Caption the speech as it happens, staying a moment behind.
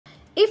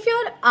If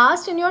you're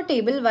asked in your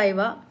Table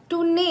Viva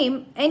to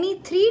name any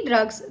 3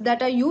 drugs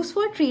that are used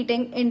for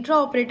treating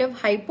intraoperative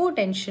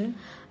hypotension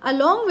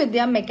along with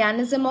their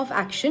mechanism of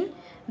action,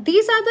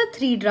 these are the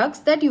 3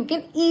 drugs that you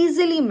can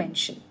easily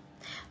mention.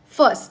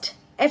 First,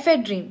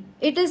 ephedrine.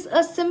 It is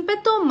a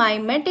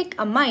sympathomimetic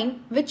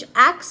amine which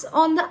acts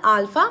on the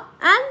alpha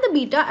and the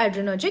beta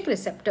adrenergic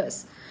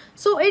receptors.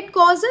 So it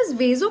causes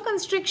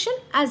vasoconstriction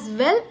as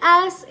well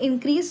as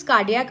increased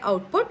cardiac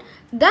output,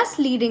 thus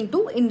leading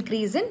to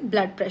increase in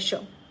blood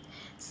pressure.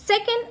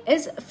 Second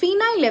is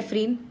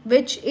phenylephrine,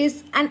 which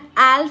is an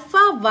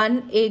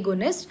alpha-1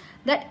 agonist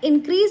that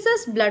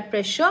increases blood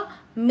pressure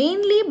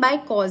mainly by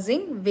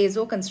causing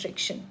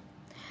vasoconstriction.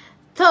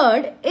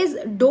 Third is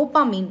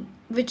dopamine,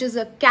 which is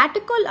a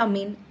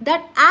catecholamine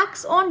that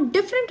acts on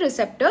different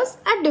receptors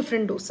at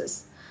different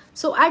doses.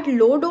 So at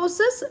low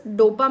doses,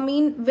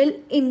 dopamine will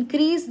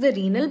increase the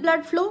renal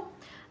blood flow.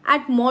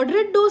 At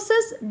moderate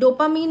doses,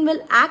 dopamine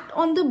will act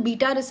on the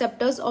beta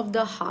receptors of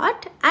the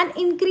heart and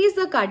increase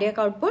the cardiac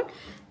output.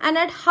 And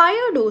at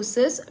higher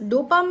doses,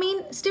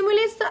 dopamine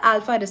stimulates the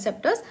alpha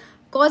receptors,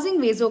 causing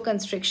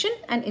vasoconstriction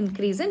and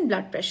increase in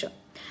blood pressure.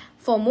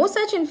 For more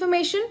such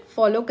information,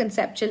 follow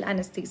Conceptual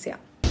Anesthesia.